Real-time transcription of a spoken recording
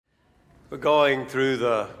We're going through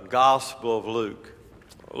the Gospel of Luke,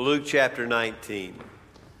 Luke chapter 19,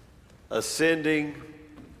 ascending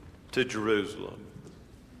to Jerusalem.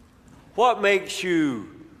 What makes you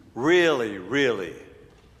really, really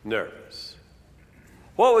nervous?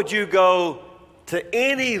 What would you go to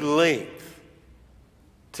any length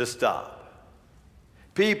to stop?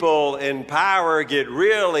 People in power get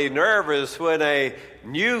really nervous when a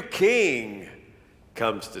new king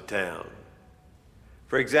comes to town.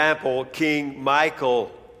 For example, King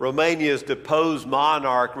Michael, Romania's deposed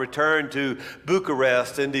monarch, returned to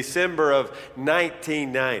Bucharest in December of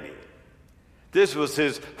 1990. This was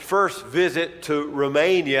his first visit to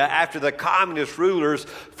Romania after the communist rulers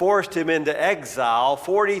forced him into exile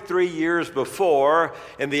 43 years before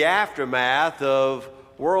in the aftermath of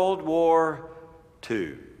World War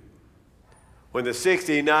II. When the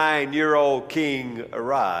 69-year-old king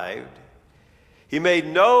arrived, he made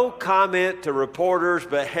no comment to reporters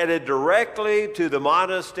but headed directly to the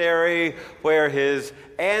monastery where his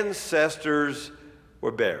ancestors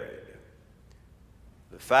were buried.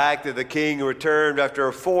 The fact that the king returned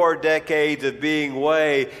after 4 decades of being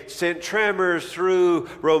away sent tremors through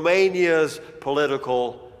Romania's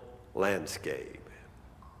political landscape.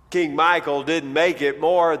 King Michael didn't make it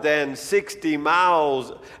more than 60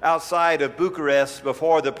 miles outside of Bucharest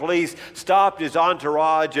before the police stopped his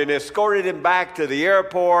entourage and escorted him back to the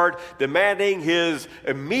airport, demanding his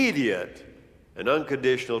immediate and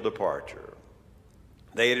unconditional departure.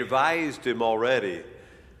 They had advised him already,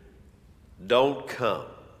 don't come.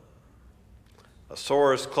 A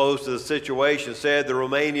source close to the situation said the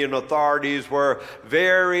Romanian authorities were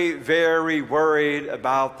very, very worried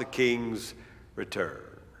about the king's return.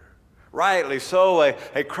 Rightly so,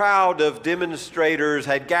 a crowd of demonstrators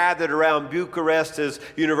had gathered around Bucharest's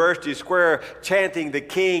University Square chanting the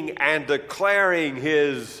king and declaring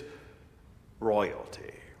his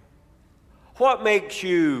royalty. What makes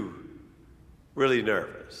you really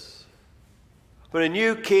nervous? When a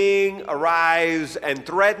new king arrives and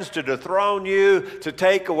threatens to dethrone you, to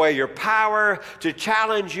take away your power, to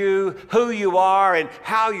challenge you, who you are and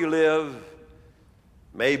how you live.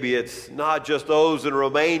 Maybe it's not just those in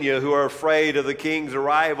Romania who are afraid of the king's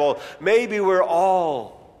arrival. Maybe we're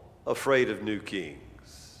all afraid of new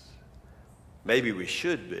kings. Maybe we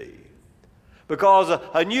should be. Because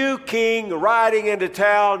a new king riding into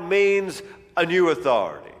town means a new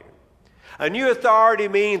authority. A new authority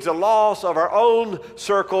means a loss of our own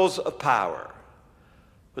circles of power.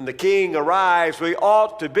 When the king arrives, we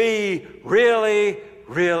ought to be really,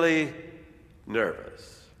 really nervous.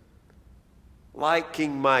 Like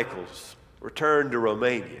King Michael's return to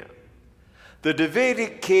Romania, the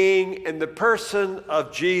Davidic king in the person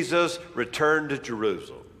of Jesus returned to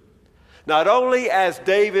Jerusalem. Not only as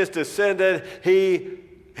David's descendant, he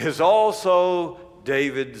is also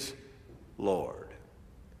David's Lord.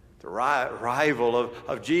 The arrival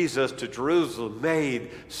of Jesus to Jerusalem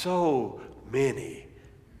made so many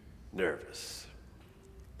nervous.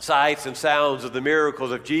 Sights and sounds of the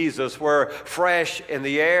miracles of Jesus were fresh in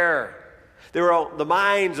the air. They were on the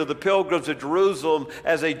minds of the pilgrims of Jerusalem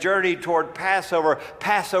as they journeyed toward Passover.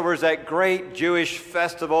 Passover is that great Jewish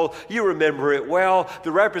festival. You remember it well.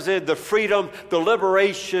 That represented the freedom, the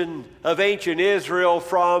liberation of ancient Israel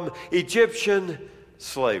from Egyptian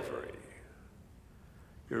slavery.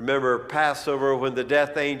 You remember Passover when the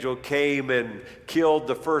death angel came and killed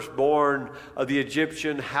the firstborn of the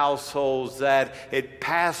Egyptian households, that it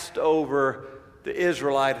passed over the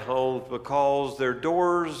Israelite homes because their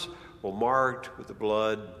doors were marked with the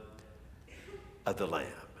blood of the Lamb.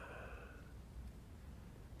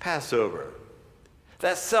 Passover,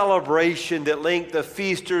 that celebration that linked the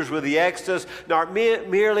feasters with the Exodus, not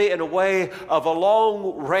merely in a way of a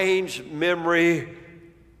long-range memory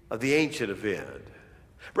of the ancient event.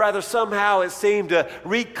 Rather, somehow it seemed to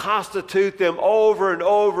reconstitute them over and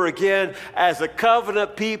over again as a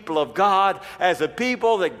covenant people of God, as a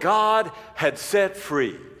people that God had set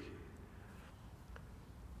free.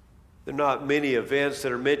 There are not many events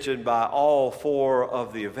that are mentioned by all 4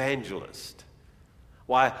 of the evangelists.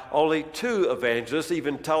 Why, only 2 evangelists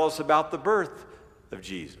even tell us about the birth of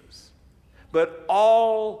Jesus. But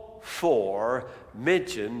all 4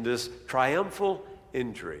 mention this triumphal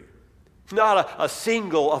entry. Not a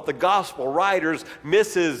single of the gospel writers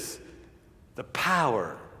misses the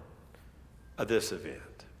power of this event.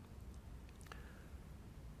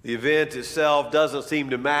 The event itself doesn't seem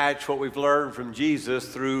to match what we've learned from Jesus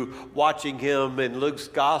through watching him in Luke's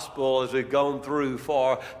gospel as we've gone through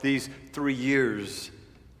for these 3 years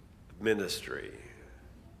of ministry.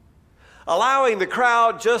 Allowing the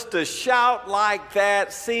crowd just to shout like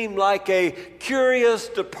that seemed like a curious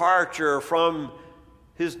departure from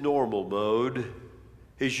his normal mode,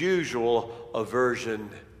 his usual aversion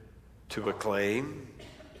to acclaim.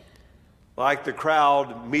 Like the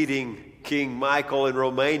crowd meeting King Michael in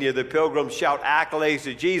Romania, the pilgrims shout accolades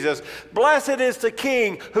to Jesus. Blessed is the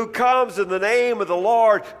King who comes in the name of the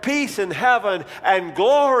Lord, peace in heaven and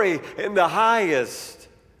glory in the highest.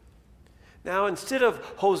 Now, instead of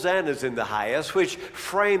hosannas in the highest, which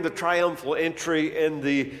frame the triumphal entry in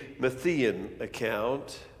the Matthean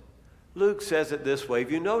account, Luke says it this way.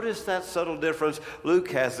 If you notice that subtle difference,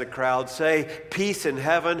 Luke has the crowd say, peace in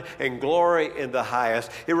heaven and glory in the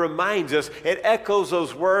highest. It reminds us, it echoes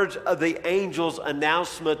those words of the angel's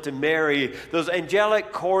announcement to Mary, those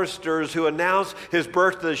angelic choristers who announce his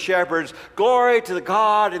birth to the shepherds, glory to the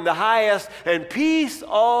God in the highest and peace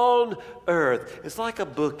on earth. It's like a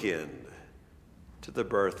bookend to the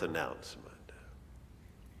birth announcement.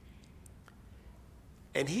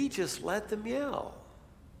 And he just let them yell.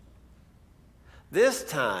 This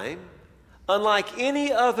time, unlike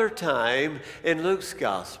any other time in Luke's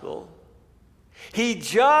gospel, he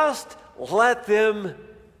just let them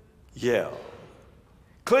yell.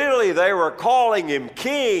 Clearly, they were calling him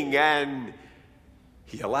king, and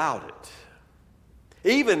he allowed it.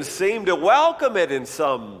 Even seemed to welcome it in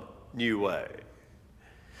some new way.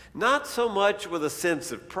 Not so much with a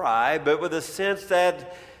sense of pride, but with a sense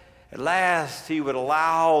that at last he would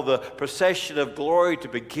allow the procession of glory to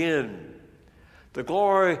begin. The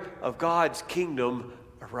glory of God's kingdom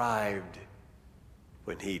arrived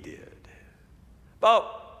when he did.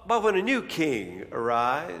 But when a new king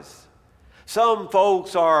arrives, some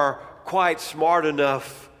folks are quite smart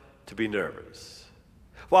enough to be nervous,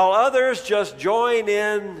 while others just join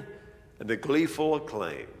in the gleeful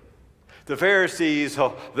acclaim. The Pharisees,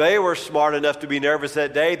 they were smart enough to be nervous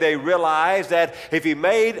that day. They realized that if he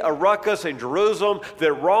made a ruckus in Jerusalem,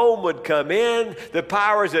 that Rome would come in. The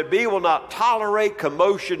powers that be will not tolerate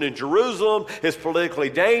commotion in Jerusalem. It's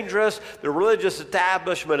politically dangerous. The religious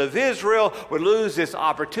establishment of Israel would lose this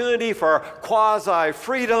opportunity for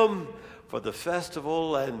quasi-freedom for the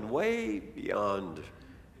festival and way beyond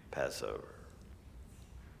Passover.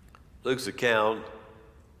 Luke's account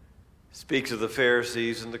speaks of the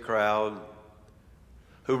Pharisees and the crowd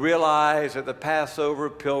who realized that the Passover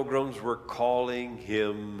pilgrims were calling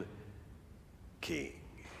him king.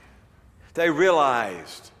 They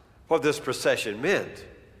realized what this procession meant.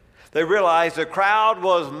 They realized the crowd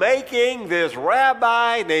was making this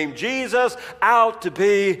rabbi named Jesus out to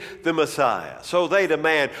be the Messiah. So they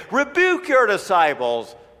demand, rebuke your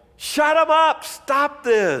disciples, shut them up, stop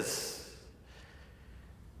this.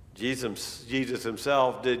 Jesus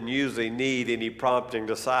himself didn't usually need any prompting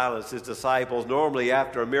to silence his disciples. Normally,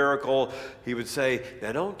 after a miracle, he would say,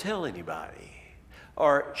 now don't tell anybody.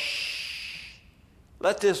 Or, shh,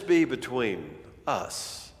 let this be between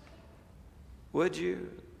us. Would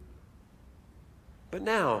you? But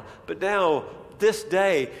now, this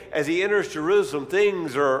day, as he enters Jerusalem,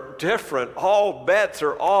 things are different. All bets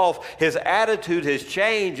are off. His attitude has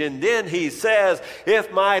changed. And then he says,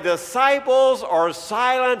 if my disciples are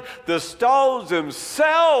silent, the stones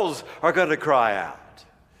themselves are going to cry out.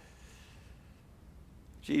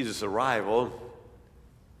 Jesus' arrival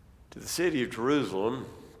to the city of Jerusalem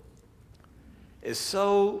is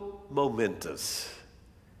so momentous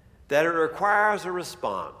that it requires a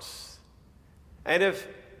response. And if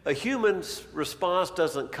a human's response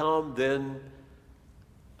doesn't come, then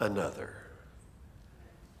another.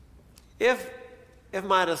 If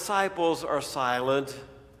my disciples are silent,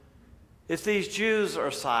 if these Jews are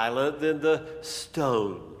silent, then the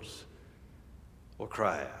stones will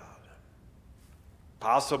cry out.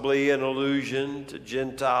 Possibly an allusion to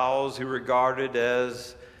Gentiles who regarded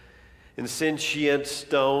as insentient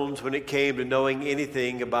stones when it came to knowing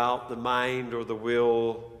anything about the mind or the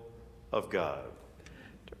will of God.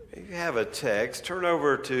 If you have a text, turn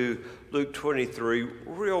over to Luke 23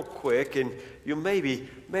 real quick, and you'll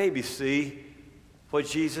maybe see what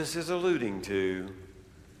Jesus is alluding to.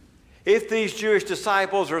 If these Jewish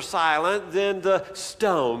disciples are silent, then the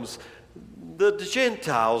stones, the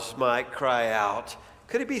Gentiles might cry out.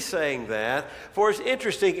 Could he be saying that? For it's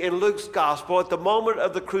interesting, in Luke's gospel, at the moment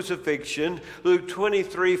of the crucifixion, Luke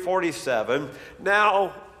 23:47, now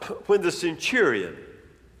when the centurion,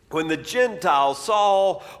 when the Gentiles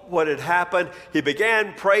saw what had happened, he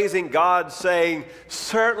began praising God, saying,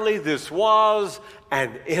 certainly this was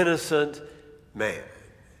an innocent man.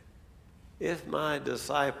 If my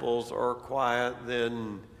disciples are quiet,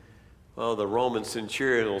 then, well, the Roman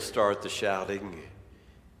centurion will start the shouting.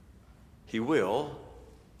 He will,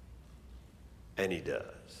 and he does.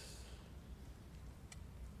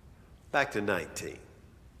 Back to 19.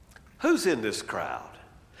 Who's in this crowd?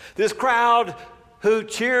 This crowd Who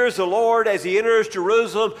cheers the Lord as he enters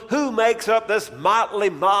Jerusalem? Who makes up this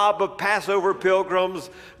motley mob of Passover pilgrims?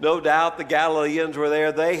 No doubt the Galileans were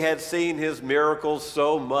there. They had seen his miracles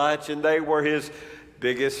so much, and they were his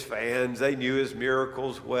biggest fans. They knew his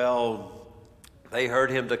miracles well. They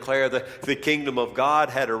heard him declare that the kingdom of God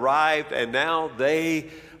had arrived, and now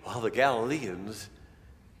the Galileans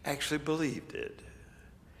actually believed it.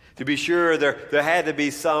 To be sure, there had to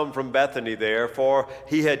be some from Bethany there, for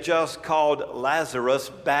he had just called Lazarus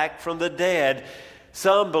back from the dead.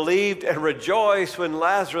 Some believed and rejoiced when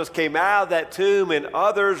Lazarus came out of that tomb, and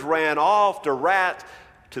others ran off to rat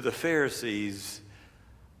to the Pharisees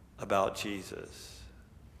about Jesus.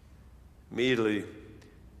 Immediately,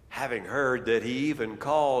 having heard that he even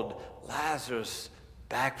called Lazarus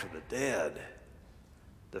back from the dead,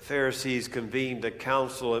 the Pharisees convened a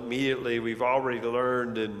council immediately. We've already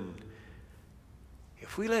learned, and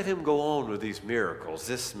if we let him go on with these miracles,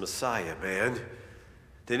 this Messiah man,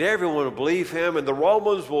 then everyone will believe him, and the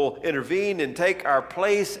Romans will intervene and take our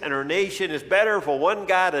place and our nation. It's better for one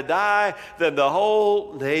guy to die than the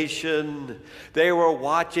whole nation. They were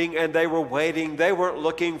watching and they were waiting. They weren't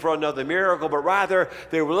looking for another miracle, but rather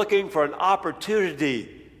they were looking for an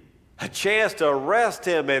opportunity, a chance to arrest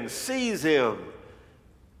him and seize him.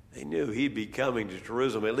 They knew he'd be coming to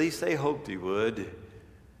Jerusalem. At least they hoped he would.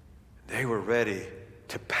 They were ready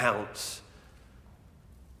to pounce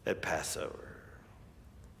at Passover.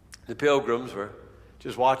 The pilgrims were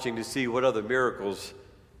just watching to see what other miracles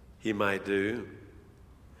he might do.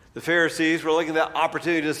 The Pharisees were looking at the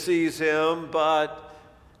opportunity to seize him, but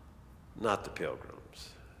not the pilgrims.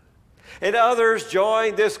 And others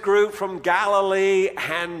joined this group from Galilee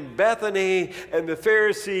and Bethany, and the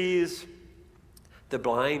Pharisees. The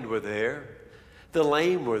blind were there. The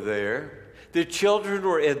lame were there. The children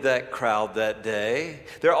were in that crowd that day.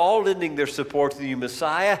 They're all lending their support to the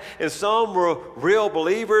Messiah, and some were real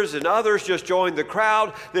believers, and others just joined the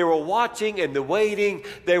crowd. They were watching and waiting.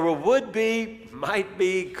 They were would-be,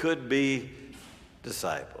 might-be, could-be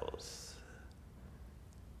disciples.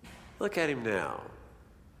 Look at him now.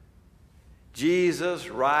 Jesus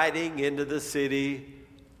riding into the city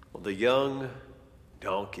on the young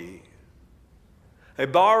donkey. A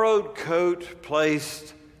borrowed coat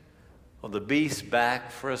placed on the beast's back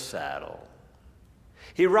for a saddle.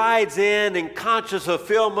 He rides in conscious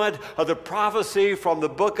fulfillment of the prophecy from the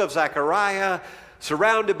book of Zechariah,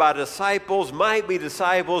 surrounded by disciples, might-be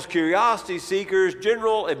disciples, curiosity seekers,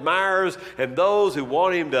 general admirers, and those who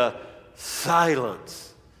want him to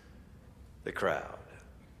silence the crowd.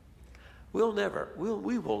 We will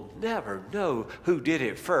never know who did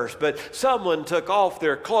it first, but someone took off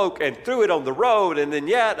their cloak and threw it on the road, and then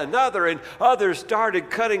yet another, and others started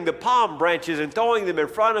cutting the palm branches and throwing them in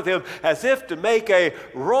front of him as if to make a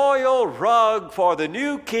royal rug for the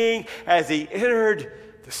new king as he entered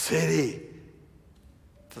the city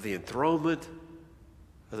for the enthronement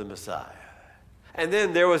of the Messiah. And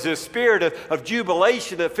then there was this spirit of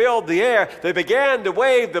jubilation that filled the air. They began to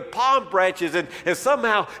wave the palm branches, and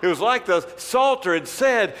somehow it was like the Psalter had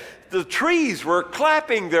said, the trees were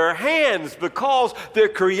clapping their hands because their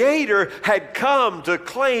Creator had come to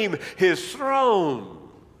claim his throne.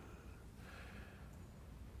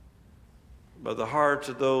 But the hearts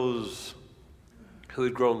of those who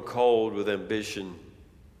had grown cold with ambition,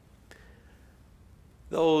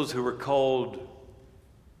 those who were cold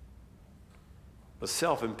with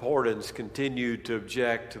self-importance, continued to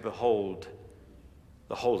object to the hold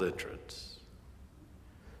entrance.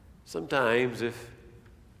 Sometimes, if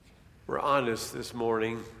we're honest this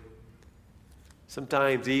morning,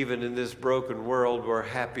 sometimes even in this broken world we're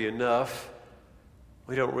happy enough.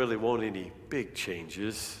 We don't really want any big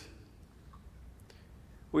changes.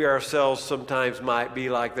 We ourselves sometimes might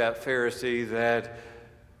be like that Pharisee, that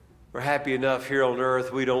we're happy enough here on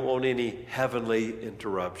earth, we don't want any heavenly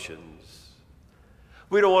interruptions.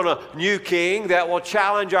 We don't want a new king that will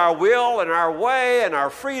challenge our will and our way and our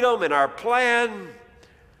freedom and our plan.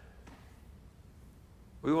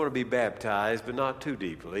 We want to be baptized, but not too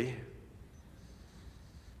deeply,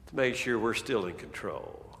 to make sure we're still in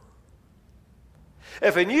control.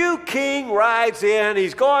 If a new king rides in,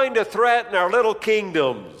 he's going to threaten our little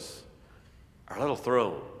kingdoms, our little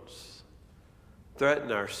thrones,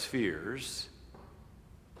 threaten our spheres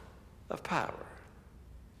of power.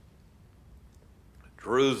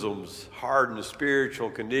 Jerusalem's hardened spiritual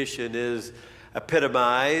condition is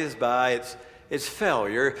epitomized by its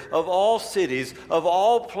failure. Of all cities, of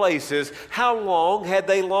all places, how long had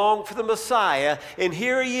they longed for the Messiah? And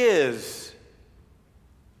here he is.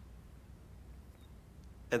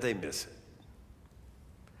 And they miss it.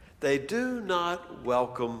 They do not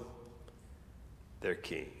welcome their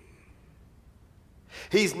king.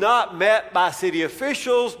 He's not met by city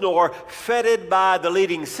officials nor feted by the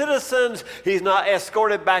leading citizens. He's not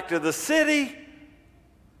escorted back to the city.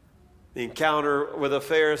 The encounter with the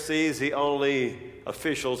Pharisees, the only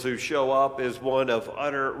officials who show up, is one of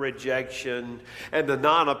utter rejection, and the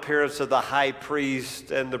non-appearance of the high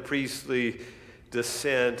priest and the priestly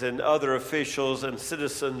descent and other officials and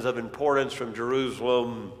citizens of importance from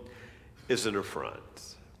Jerusalem is an affront.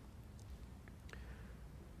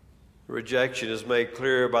 Rejection is made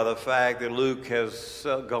clear by the fact that Luke has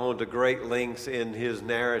gone to great lengths in his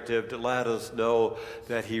narrative to let us know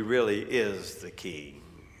that he really is the king.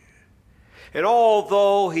 And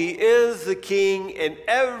although he is the king in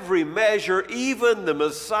every measure, even the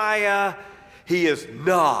Messiah, he is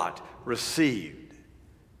not received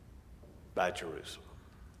by Jerusalem.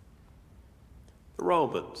 The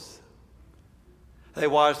Romans, they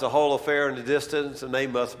watch the whole affair in the distance, and they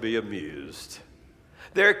must be amused.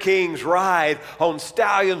 Their kings ride on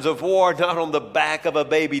stallions of war, not on the back of a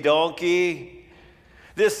baby donkey.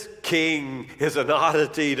 This king is an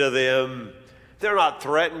oddity to them. They're not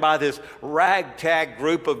threatened by this ragtag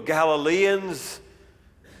group of Galileans,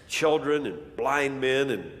 children and blind men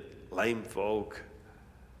and lame folk,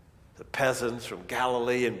 the peasants from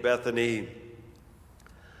Galilee and Bethany.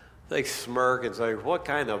 They smirk and say, what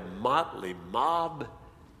kind of motley mob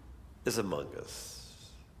is among us?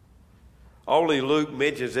 Only Luke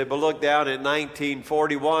mentions it, but look down at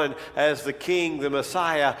 1941. As the king, the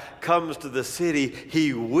Messiah, comes to the city,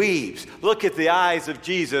 he weeps. Look at the eyes of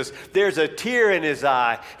Jesus. There's a tear in his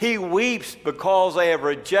eye. He weeps because they have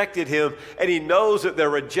rejected him, and he knows that their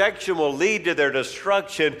rejection will lead to their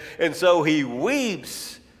destruction, and so he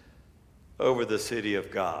weeps over the city of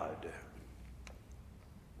God.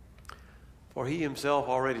 For he himself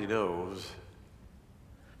already knows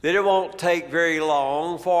that it won't take very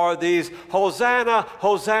long for these Hosanna,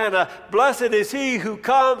 Hosanna, blessed is he who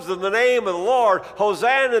comes in the name of the Lord,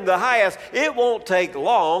 Hosanna in the highest. It won't take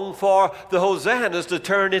long for the Hosannas to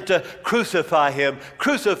turn into crucify him,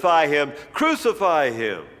 crucify him, crucify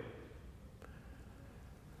him.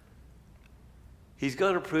 He's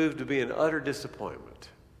going to prove to be an utter disappointment.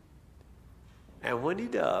 And when he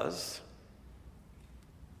does,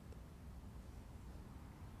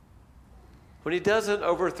 when he doesn't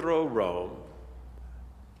overthrow Rome,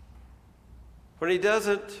 when he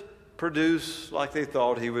doesn't produce like they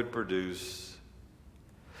thought he would produce,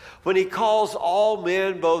 when he calls all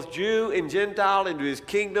men, both Jew and Gentile, into his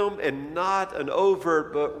kingdom in not an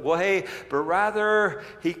overt way, but rather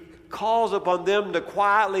he calls upon them to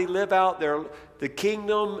quietly live out the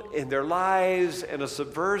kingdom in their lives in a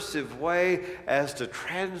subversive way as to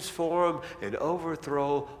transform and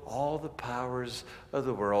overthrow all the powers of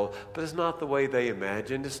the world. But it's not the way they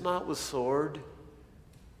imagined. It's not with sword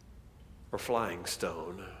or flying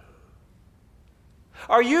stone.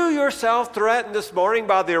 Are you yourself threatened this morning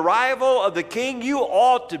by the arrival of the king? You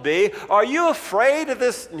ought to be. Are you afraid of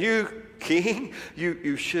this new king?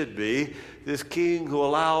 You should be. This king who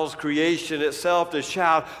allows creation itself to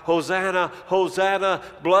shout, Hosanna, Hosanna,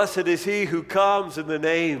 blessed is he who comes in the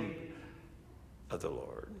name of the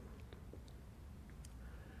Lord.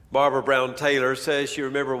 Barbara Brown Taylor says she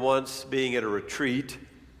remembered once being at a retreat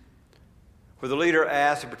where the leader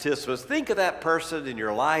asked the participants, think of that person in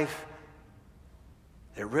your life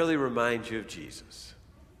that really reminds you of Jesus.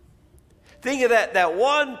 Think of that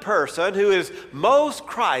one person who is most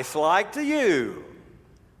Christ-like to you.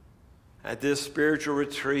 At this spiritual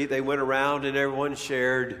retreat, they went around and everyone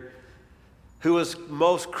shared who was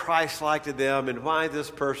most Christ-like to them and why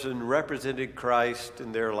this person represented Christ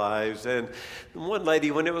in their lives. And one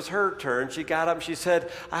lady, when it was her turn, she got up and she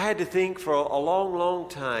said, I had to think for a long, long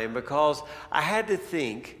time because I had to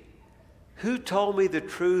think who told me the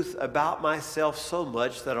truth about myself so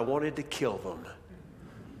much that I wanted to kill them.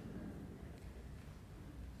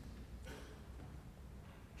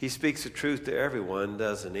 He speaks the truth to everyone,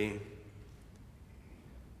 doesn't he?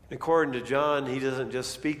 According to John, he doesn't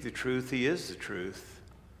just speak the truth, he is the truth.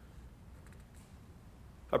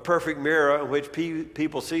 A perfect mirror in which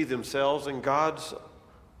people see themselves in God's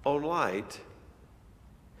own light.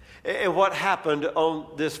 And what happened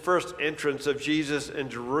on this first entrance of Jesus in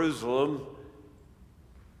Jerusalem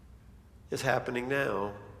is happening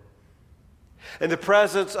now. In the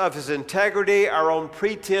presence of his integrity, our own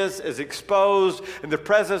pretense is exposed. In the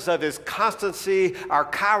presence of his constancy, our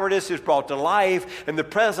cowardice is brought to life. In the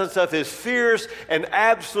presence of his fierce and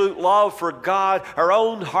absolute love for God, our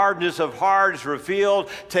own hardness of heart is revealed.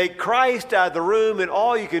 Take Christ out of the room, and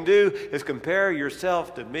all you can do is compare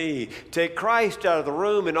yourself to me. Take Christ out of the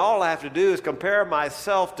room, and all I have to do is compare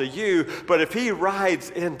myself to you. But if he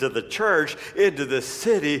rides into the church, into the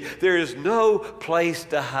city, there is no place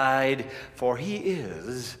to hide, for he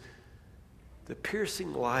is the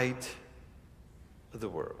piercing light of the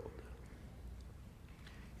world.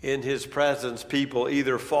 In his presence, people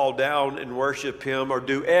either fall down and worship him or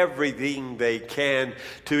do everything they can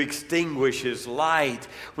to extinguish his light.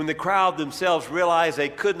 When the crowd themselves realized they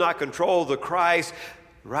could not control the Christ,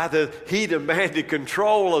 rather he demanded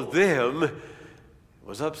control of them, it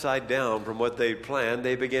was upside down from what they'd planned.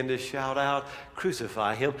 They began to shout out,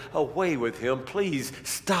 "Crucify him, away with him, please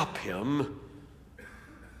stop him."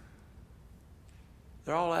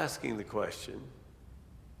 They're all asking the question,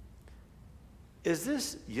 is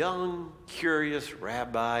this young, curious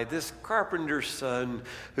rabbi, this carpenter's son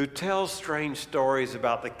who tells strange stories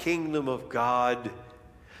about the kingdom of God,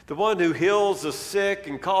 the one who heals the sick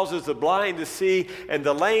and causes the blind to see and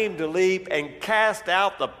the lame to leap and cast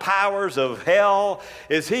out the powers of hell,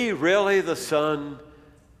 is he really the Son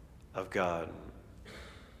of God?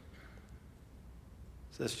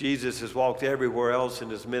 Since Jesus has walked everywhere else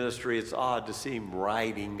in his ministry, it's odd to see him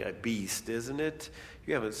riding a beast, isn't it?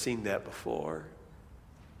 You haven't seen that before.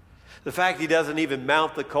 The fact he doesn't even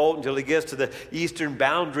mount the colt until he gets to the eastern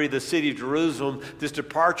boundary of the city of Jerusalem, this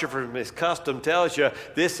departure from his custom tells you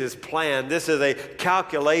this is planned. This is a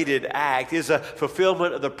calculated act. It's a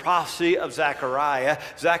fulfillment of the prophecy of Zechariah.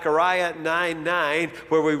 Zechariah 9:9,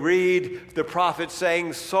 where we read the prophet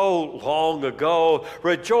saying so long ago,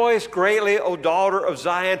 "Rejoice greatly, O daughter of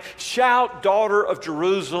Zion. Shout, daughter of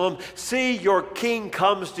Jerusalem. See, your king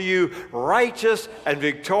comes to you, righteous and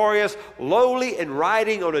victorious, lowly and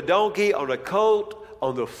riding on a donkey, on a colt,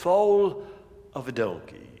 on the foal of a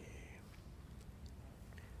donkey."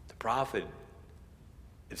 The prophet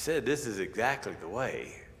had said this is exactly the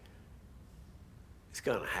way it's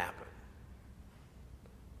going to happen.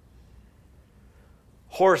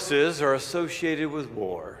 Horses are associated with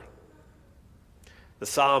war. The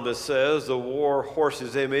psalmist says the war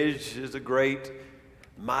horse's image is a great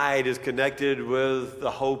might, is connected with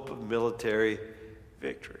the hope of military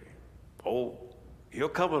victory. Oh, he'll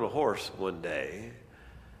come on a horse one day,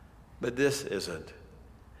 but this isn't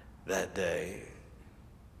that day.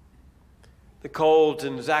 The colt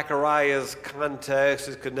in Zechariah's context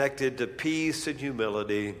is connected to peace and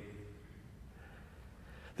humility.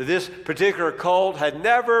 That this particular colt had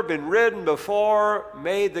never been ridden before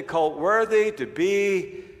made the colt worthy to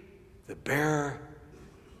be the bearer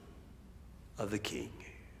of the king.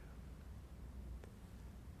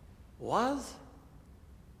 Was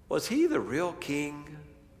he the real king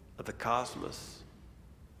of the cosmos?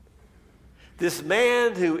 This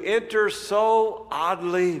man who enters so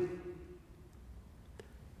oddly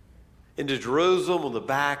into Jerusalem on the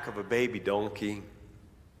back of a baby donkey.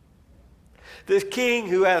 This king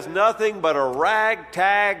who has nothing but a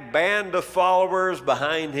ragtag band of followers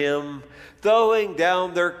behind him, throwing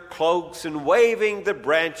down their cloaks and waving the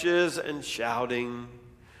branches and shouting.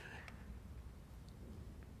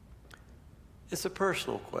 It's a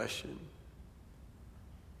personal question.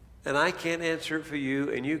 And I can't answer it for you,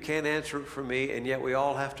 and you can't answer it for me, and yet we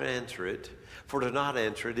all have to answer it. For to not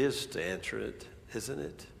answer it is to answer it, isn't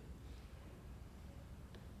it?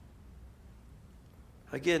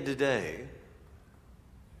 Again today,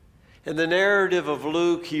 in the narrative of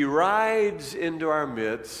Luke, he rides into our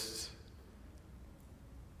midst,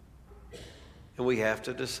 and we have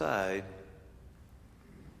to decide.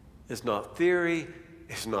 It's not theory,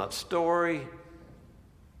 it's not story,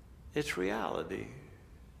 it's reality.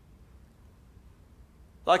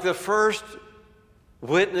 Like the first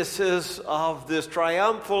witnesses of this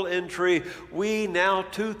triumphal entry, we now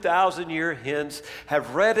 2,000 years hence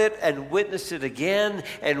have read it and witnessed it again,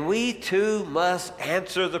 and we too must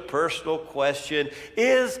answer the personal question,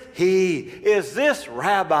 is this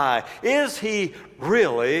rabbi, is he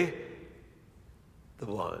really the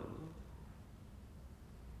one?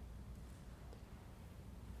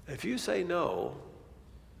 If you say no,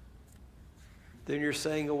 then you're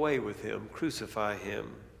saying away with him, crucify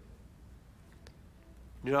him.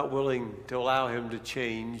 You're not willing to allow him to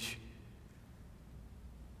change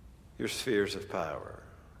your spheres of power.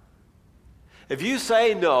 If you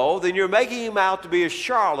say no, then you're making him out to be a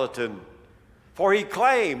charlatan, For he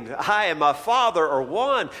claimed, I and my Father are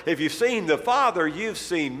one. If you've seen the Father, you've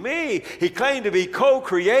seen me. He claimed to be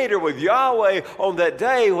co-creator with Yahweh on that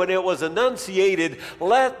day when it was enunciated,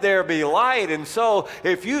 let there be light. And so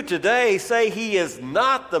if you today say he is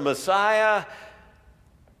not the Messiah,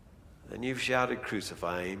 then you've shouted,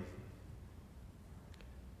 crucify him,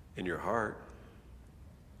 in your heart,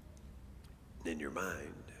 in your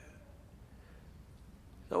mind.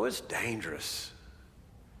 So it's dangerous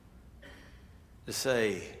to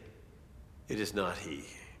say it is not he.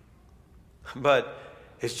 But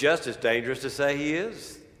it's just as dangerous to say he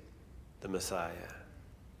is the Messiah.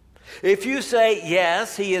 If you say,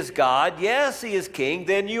 yes, he is God, yes, he is king,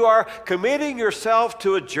 then you are committing yourself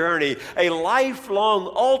to a journey, a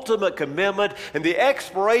lifelong ultimate commitment and the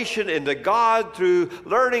exploration into God through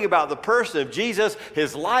learning about the person of Jesus,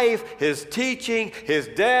 his life, his teaching, his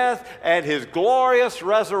death, and his glorious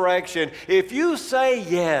resurrection. If you say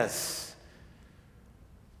yes,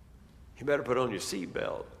 you better put on your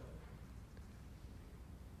seatbelt.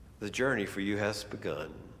 The journey for you has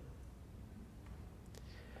begun.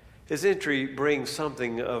 His entry brings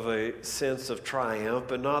something of a sense of triumph,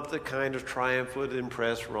 but not the kind of triumph that would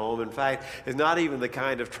impress Rome. In fact, it's not even the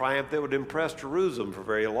kind of triumph that would impress Jerusalem for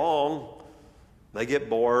very long. They get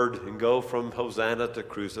bored and go from Hosanna to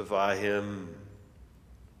crucify him.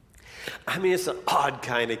 I mean, it's an odd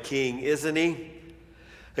kind of king, isn't he?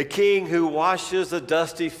 A king who washes the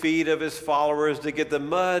dusty feet of his followers to get the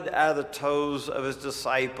mud out of the toes of his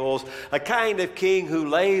disciples. A kind of king who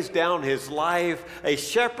lays down his life, a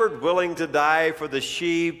shepherd willing to die for the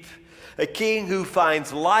sheep. A king who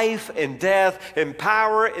finds life and death and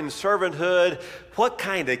power in servanthood. What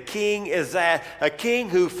kind of king is that? A king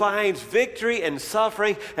who finds victory in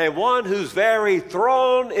suffering and one whose very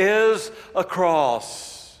throne is a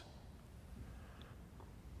cross.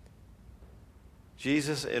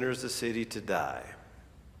 Jesus enters the city to die,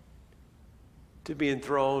 to be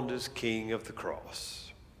enthroned as King of the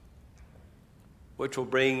cross, which will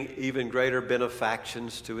bring even greater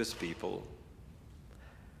benefactions to his people.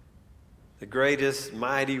 The greatest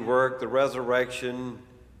mighty work, the resurrection,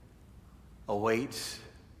 awaits.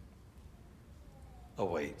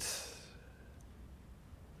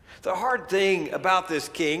 The hard thing about this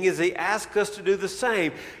king is he asks us to do the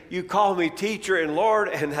same. You call me teacher and Lord,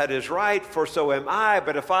 and that is right, for so am I.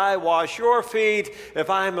 But if I wash your feet,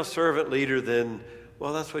 if I'm a servant leader, then,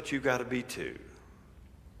 well, that's what you've got to be too.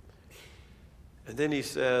 And then he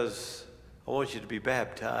says, I want you to be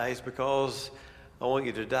baptized because I want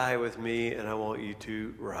you to die with me and I want you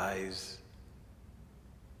to rise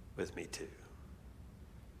with me too.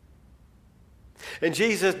 And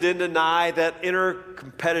Jesus didn't deny that inner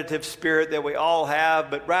competitive spirit that we all have,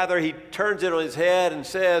 but rather he turns it on his head and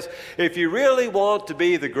says, if you really want to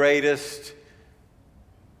be the greatest,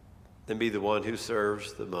 then be the one who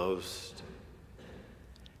serves the most.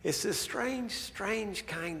 It's this strange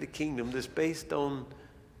kind of kingdom that's based on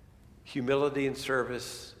humility and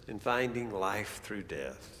service and finding life through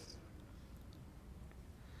death.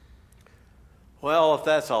 Well, if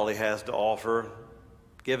that's all he has to offer,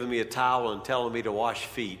 giving me a towel and telling me to wash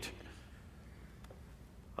feet,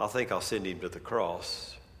 I think I'll send him to the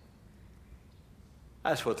cross.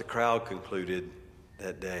 That's what the crowd concluded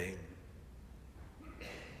that day.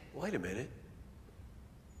 Wait a minute.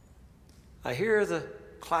 I hear the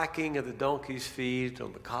clacking of the donkey's feet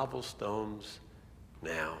on the cobblestones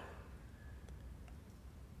now.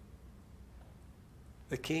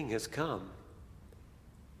 The king has come,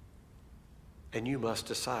 and you must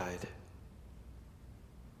decide.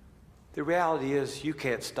 The reality is you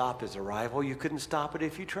can't stop his arrival. You couldn't stop it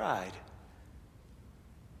if you tried.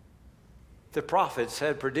 The prophets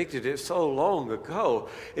had predicted it so long ago.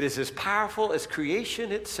 It is as powerful as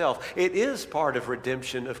creation itself. It is part of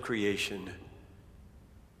redemption of creation.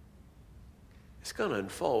 It's going to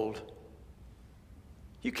unfold.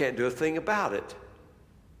 You can't do a thing about it.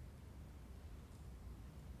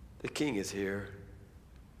 The king is here.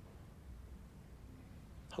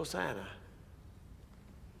 Hosanna.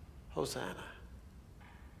 Hosanna.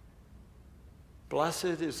 Blessed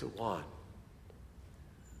is the one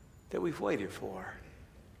that we've waited for.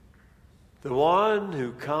 The one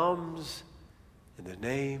who comes in the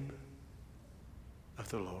name of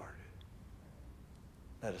the Lord.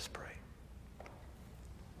 Let us pray.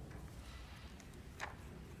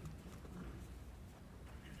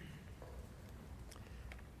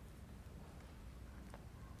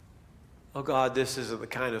 Oh God, this isn't the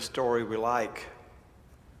kind of story we like.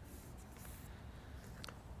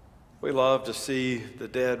 We love to see the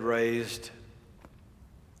dead raised.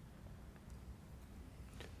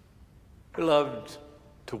 We love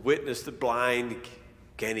to witness the blind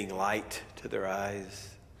gaining light to their eyes.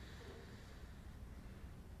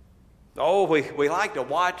 Oh, we like to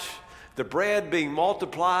watch the bread being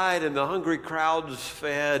multiplied and the hungry crowds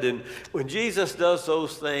fed. And when Jesus does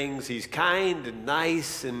those things, he's kind and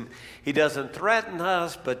nice and he doesn't threaten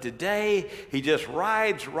us. But today, he just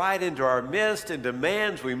rides right into our midst and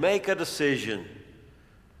demands we make a decision.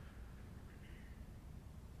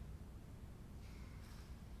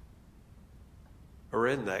 Or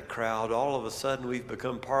in that crowd, all of a sudden we've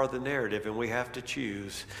become part of the narrative and we have to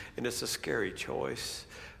choose. And it's a scary choice.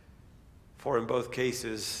 For in both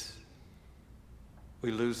cases,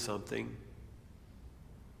 we lose something.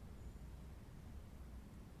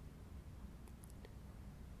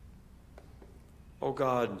 Oh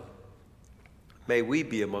God, may we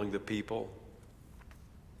be among the people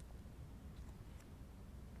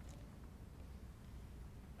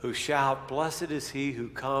who shout, "Blessed is he who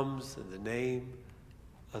comes in the name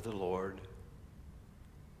of the Lord."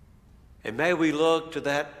 And may we look to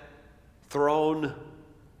that throne,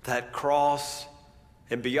 that cross,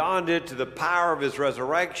 and beyond it to the power of his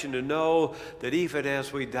resurrection to know that even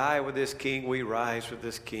as we die with this King, we rise with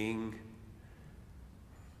this King.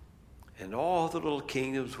 And all the little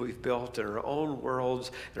kingdoms we've built in our own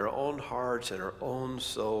worlds, in our own hearts, in our own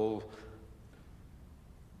soul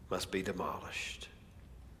must be demolished.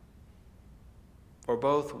 For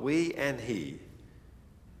both we and he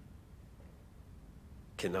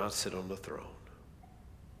cannot sit on the throne.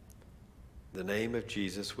 In the name of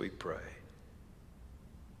Jesus we pray.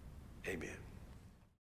 Amen.